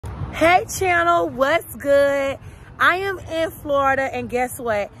Hey channel, what's good? I am in Florida, and guess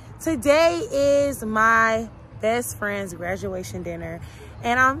what? Today is my best friend's graduation dinner,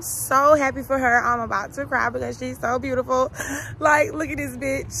 and I'm so happy for her. I'm about to cry because she's so beautiful. Like, look at this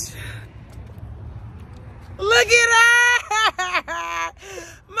bitch. Look at her.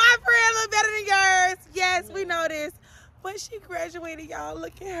 My friend look better than yours. Yes, we know this, but she graduated, y'all.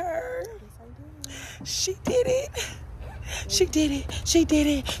 Look at her. She did it. She did it. She did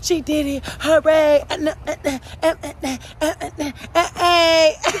it. She did it. Hooray.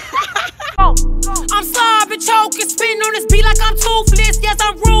 Hey. I'm sobbing, choking, spitting on this beat like I'm toothless. Yes,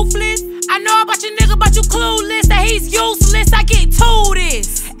 I'm ruthless. I know about your nigga, but you clueless. That he's useless. I get to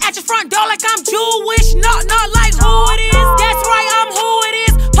this. At your front door like I'm Jewish. Not like who it is. That's right, I'm who it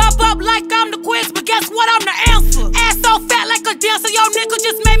is. Pop up like I'm the quiz, but guess what? I'm the answer. Ass so fat like a dancer. Yo, nigga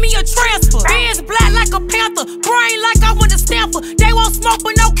just made me a transfer. Beans black like a panther. Brain like I went to Stanford. They won't smoke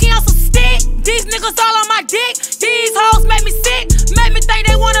but no cancer stick. These niggas all on my dick. These hoes make me sick. Make me think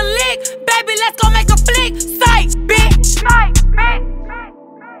they wanna lick. Baby, let's go make a flick. Psych, bitch. Psych, bitch.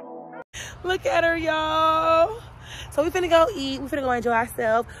 Look at her, y'all. So we finna go eat. We finna go enjoy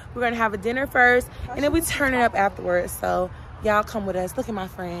ourselves. We're gonna have a dinner first, and then we turn it up afterwards. So y'all come with us. Look at my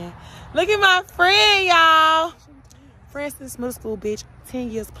friend. Look at my friend, y'all. Friends since middle school, bitch. 10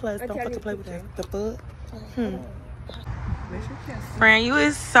 years plus. Don't fucking play with us. The fuck? Friend, you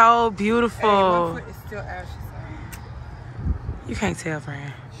is so beautiful. Hey, my foot is still ashy. You can't tell,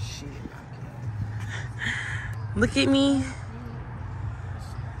 friend. Shit. Look at me.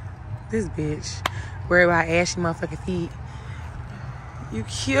 This bitch worried about ashy motherfucking feet. You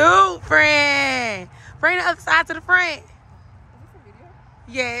cute, friend. Bring the other side to the front. Is this a video?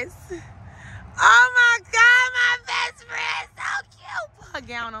 Yes. Oh my God, my best friend, so cute. Put her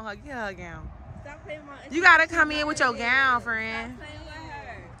gown on her. Get her gown. Stop playing my You gotta come in with your gown, friend. Stop playing with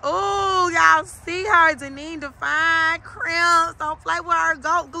her. Ooh, y'all see her. Janine Define crimps. Don't play with her.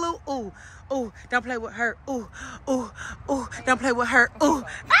 Goat glue. Ooh, ooh, don't play with her. Ooh, ooh, ooh, don't play with her. Ooh.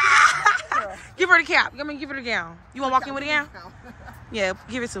 Give her the cap. Give her the gown. You wanna walk in with a gown? Yeah,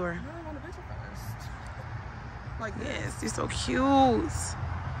 give it to her. Like this. You're so cute.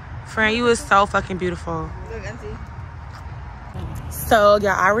 Friend, you is so fucking beautiful. Look, auntie. So,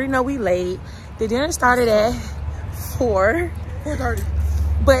 y'all already know we late. The dinner started at 4:30.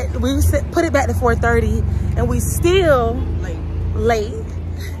 but we put it back to 4:30, and we still late.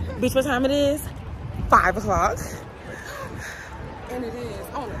 Bitch, what time it is? 5 o'clock. And it is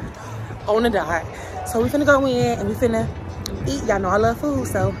On the dot. So we finna go in and we finna eat. Y'all know I love food,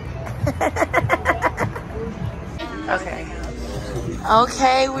 so.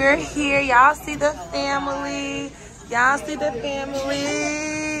 Okay, we're here. Y'all see the family. Y'all see the family.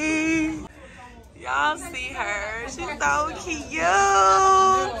 Y'all see her. She's so cute.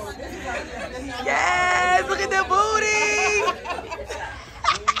 Yes, look at the booty.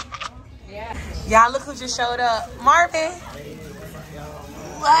 Y'all look who just showed up. Marvin.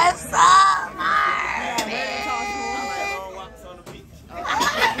 What's up, Marvin?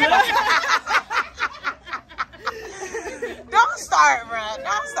 Don't start, bro.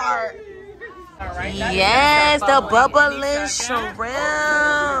 Don't start. Yes, the bubbling shrimp.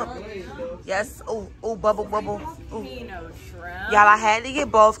 Yes. Oh, bubble. Ooh. Y'all, I had to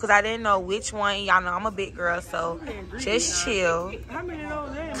get both because I didn't know which one. Y'all know I'm a big girl, so just chill.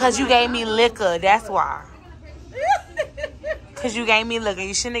 Because you gave me liquor. That's why. Because you gave me liquor.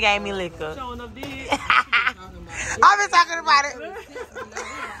 You shouldn't have gave me liquor. I've been talking about it.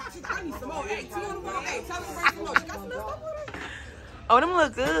 Oh, them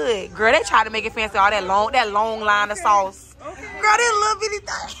look good. Girl, they try to make it fancy. All that long line of sauce. Girl, that little bitty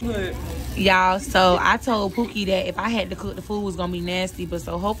thing. Y'all, so I told Pookie that if I had to cook, the food was gonna be nasty, but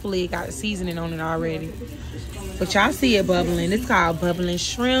so hopefully it got a seasoning on it already. But y'all see it bubbling. It's called bubbling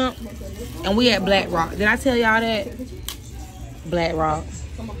shrimp. And we at Black Rock. Did I tell y'all that? Black Rock.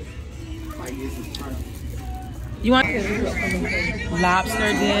 You want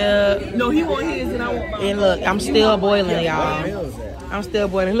lobster dip? No, he want his and I want mine. And look, I'm still boiling, y'all. I'm still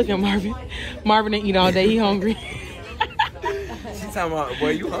boiling. Look at Marvin. Marvin didn't eat all day. He hungry. She's talking about,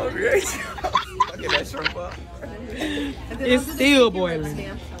 boy, you hungry? Look at that shrimp up. It's still boiling.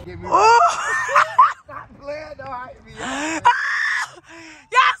 Oh!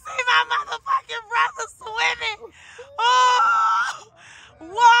 Y'all see my motherfucking brother swimming? Oh!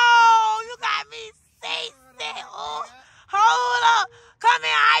 Whoa! You got me seasick. Oh! Hold up. Come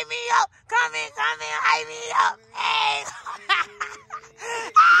and hype me up. Come and hype me up. Hey!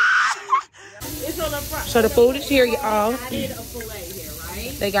 So the food is here, y'all.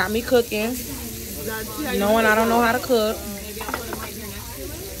 They got me cooking. Knowing I don't know how to cook.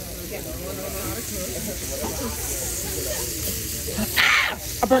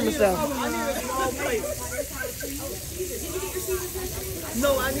 I burnt myself.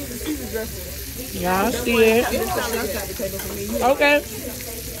 No, I need the Caesar dressing. Y'all see it. Okay.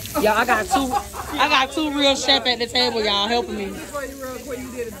 Y'all, I got two real chefs at the table, y'all, helping me. Before you real quick, you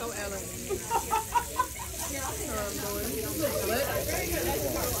did it so elegant.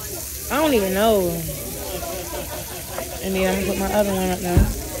 I don't even know. And then I'm gonna put my other one up now.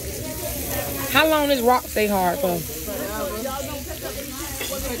 How long does rock stay hard for?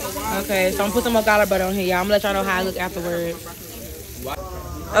 Okay, so I'm gonna put some more garlic butter on here, y'all. I'm gonna let y'all know how I look afterwards.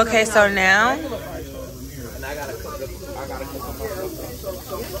 Okay, so now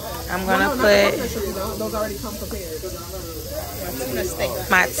I'm gonna put Those already come prepared.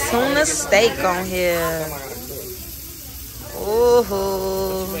 my tuna steak on here. Ooh,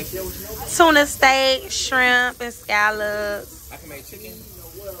 tuna steak, shrimp, and scallops. I can make chicken.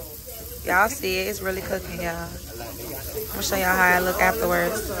 Y'all see it? It's really cooking, y'all. I'm gonna show y'all how I look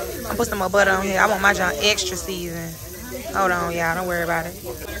afterwards. I'm gonna put some more butter on here. I want my joint extra seasoned. Hold on, y'all. Don't worry about it.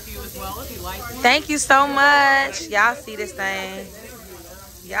 Thank you so much. Y'all see this thing.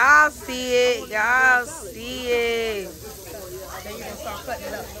 Y'all see it. Y'all see it.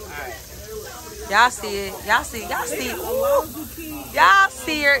 Y'all see it. Y'all see. Y'all see. Ooh. Y'all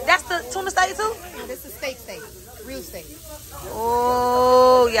see it. That's the tuna steak too? This is steak. Real steak.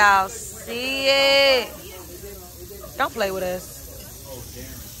 Oh, y'all see it. Don't play with us.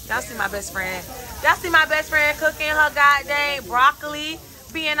 Y'all see my best friend. Y'all see my best friend cooking her goddamn broccoli,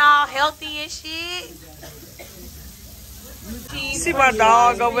 being all healthy and shit. See my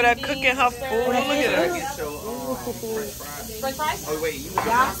dog over there cooking her food. Look at her. French fries? Oh, wait.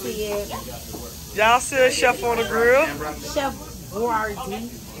 Y'all see it. Y'all see a chef on the grill? Chef Boyardee.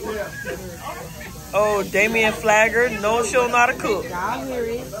 Oh, Damian Flagger. No, she'll know how to cook. Y'all hear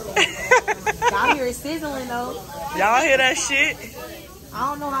it. Y'all hear it sizzling though. Y'all hear that shit? I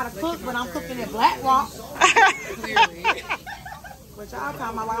don't know how to cook, but I'm cooking at Black Rock. But y'all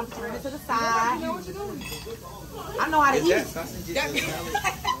talking about I'm turning it to the side. You know what you're doing. I know how to eat.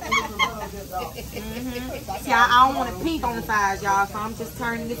 See, I don't want it pink on the sides, y'all. So I'm just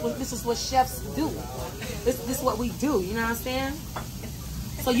turning this. This is what chefs do. This is what we do. You know what I'm saying?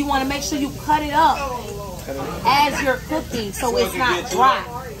 So you want to make sure you cut it up as you're cooking, so it's not dry.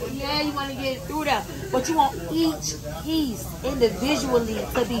 Yeah, you want to get it through there, but you want each piece individually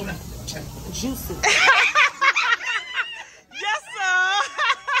to be juicy. Yes, sir.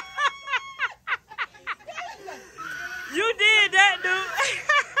 You did that, dude.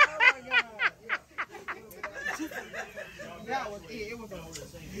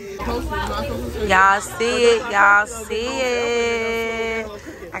 Y'all see it. Y'all see it.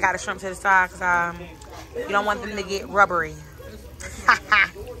 I got a shrimp to the side because you don't want them to get rubbery.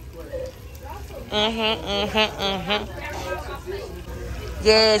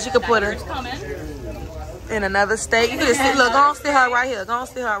 Yes, you can put her in another steak. You can just sit, look, go on, stick her right here. Go on,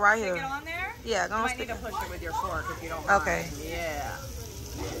 stick her right here. Get on there? Yeah, go on, You might stick need to push it with your fork if you don't Okay. mind. Yeah.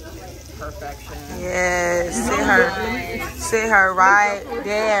 Perfection. Yes, sit her right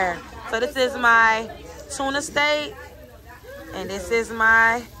there. So this is my tuna steak, and this is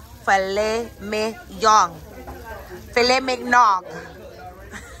my filet mignon. Filet mignon.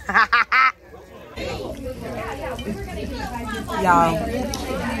 Y'all.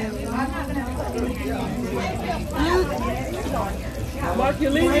 Mark, you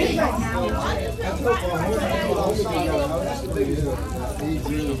leaving?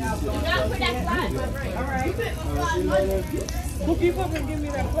 Who keep up and give me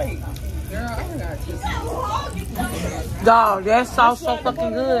that plate? Dog, that sauce so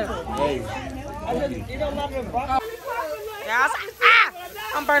fucking good. Y'all,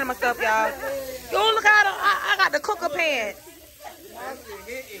 I'm burning myself, y'all. You look how I got the cooker pan.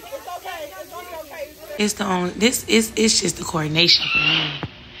 It's the only. It's just the coordination for me.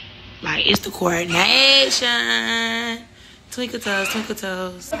 Like it's the coordination. Twinkle toes, twinkle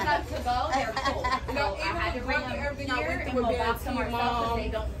toes. Even with everything I went through with being a teen mom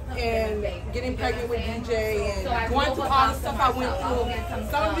and getting pregnant with DJ and going through all the stuff I went through.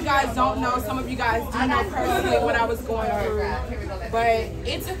 Some of you guys don't know, some of you guys do know personally what I was going through. But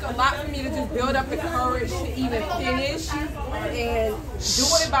it took a lot for me to just build up the courage to even finish and do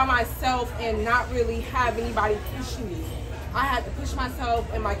it by myself and not really have anybody pushing me. I had to push myself,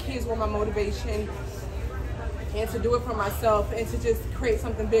 and my kids were my motivation. And to do it for myself and to just create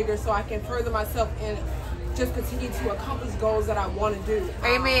something bigger so I can further myself and just continue to accomplish goals that I want to do.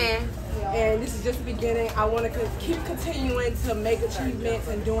 Amen. And this is just the beginning. I want to keep continuing to make achievements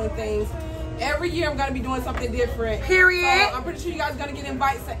and doing things Every year I'm gonna be doing something different. Period. So I'm pretty sure you guys are gonna get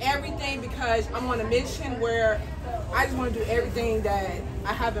invites to everything because I'm on a mission where I just want to do everything that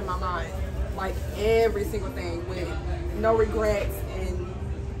I have in my mind, like every single thing with no regrets and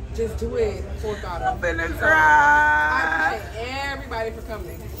just do it full throttle. I'm finna So, cry. I appreciate everybody for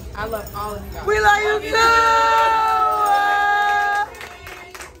coming. I love all of you guys. We love you too.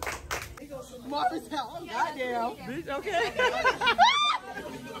 Marvin's house. Goddamn. Bitch, okay.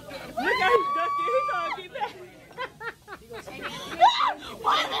 Look how he's ducking. He's gonna get back.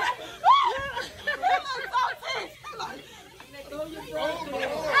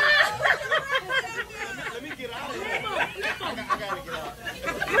 Let me get out of here. I gotta get out.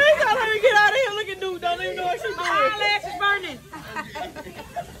 Please don't let me get out of here. Look at dude. Don't even know what she's doing. My eyelash is burning.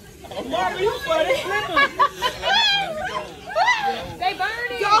 Marvin, you funny. They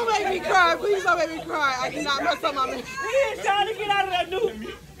burning. Don't make me cry. Please don't make me cry. I cannot mess up my man. He is trying to get out of that dude.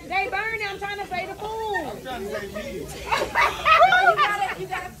 They burning. I'm trying to say the food. I'm trying to say me. You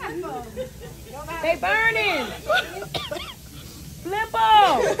gotta flip them. They burning. Flip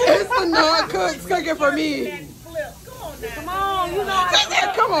them. It's the non-cooked cooking for me. Come on, you know how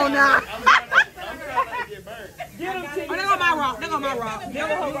to Come on now. I'm trying not to get burnt. Get him to Oh, there go my rock. There go my rock. There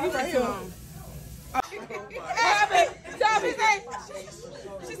go her rock right here. She said,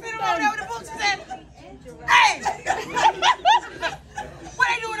 she's sitting over there with the book. She said, hey! What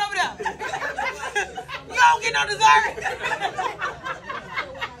they doing over there? You don't get no dessert.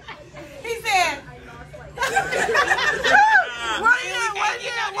 He said,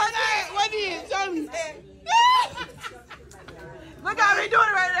 What did? Show me. Look how they doing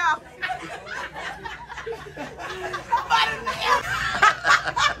it right now.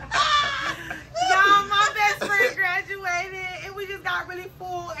 y'all, my best friend graduated and we just got really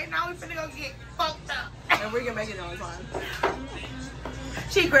full and now we finna go get fucked up. And we can make it on time.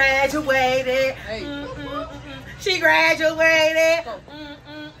 She graduated. Hey. She graduated.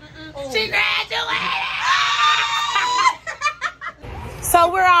 She graduated.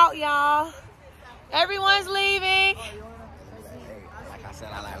 So we're out, y'all. Everyone's leaving. Like I said,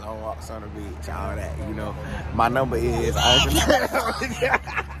 I like long walks on the beach, all that, you know. My number is... He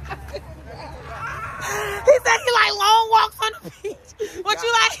said he like long walks on the beach. What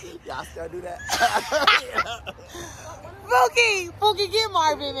you like? Y'all still do that? Pookie, get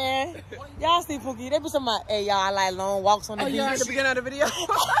Marvin, man. Y'all see Pookie. They be talking about, hey, y'all, I like long walks on the beach. At the beginning of the video.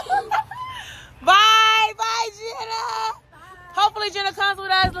 Bye, Jenna. Hopefully Jenna comes with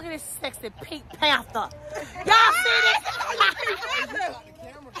us. Look at this sexy Pink Panther. Y'all see this?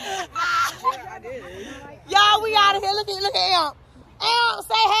 Y'all, we out of here. Look at him.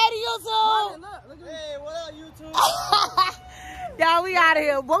 Say hey to YouTube. Hey, what up, YouTube? Y'all, we out of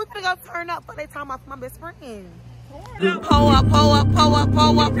here. Boy, we finna go turn up for they talking about my best friend. Pull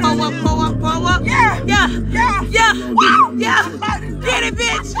up. Yeah. Get it,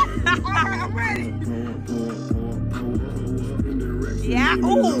 bitch. I'm ready. Yeah.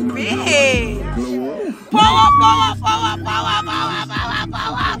 Ooh, big. Pull up.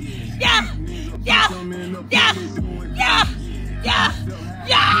 Yeah.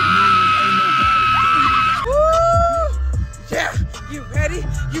 Woo! Yeah. You ready?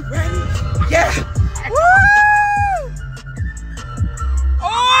 Yeah. Woo!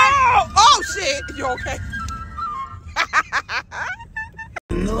 Oh shit. You okay?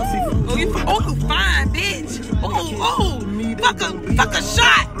 You fine, bitch. Fuck a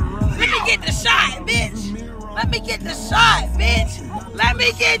shot. Let me get the shot, bitch. Let me get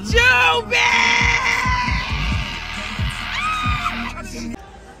you, bitch.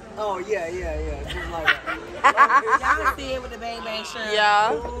 Oh, yeah. Just like that. Y'all can see it with the bang bang shirt.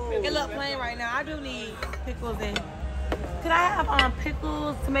 Yeah. It look plain right now. I do need pickles and. Could I have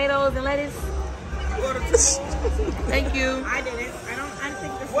pickles, tomatoes, and lettuce? Thank you. I didn't. I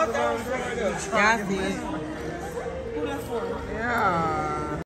think this is the wrong drink. Y'all see it. Who that's for?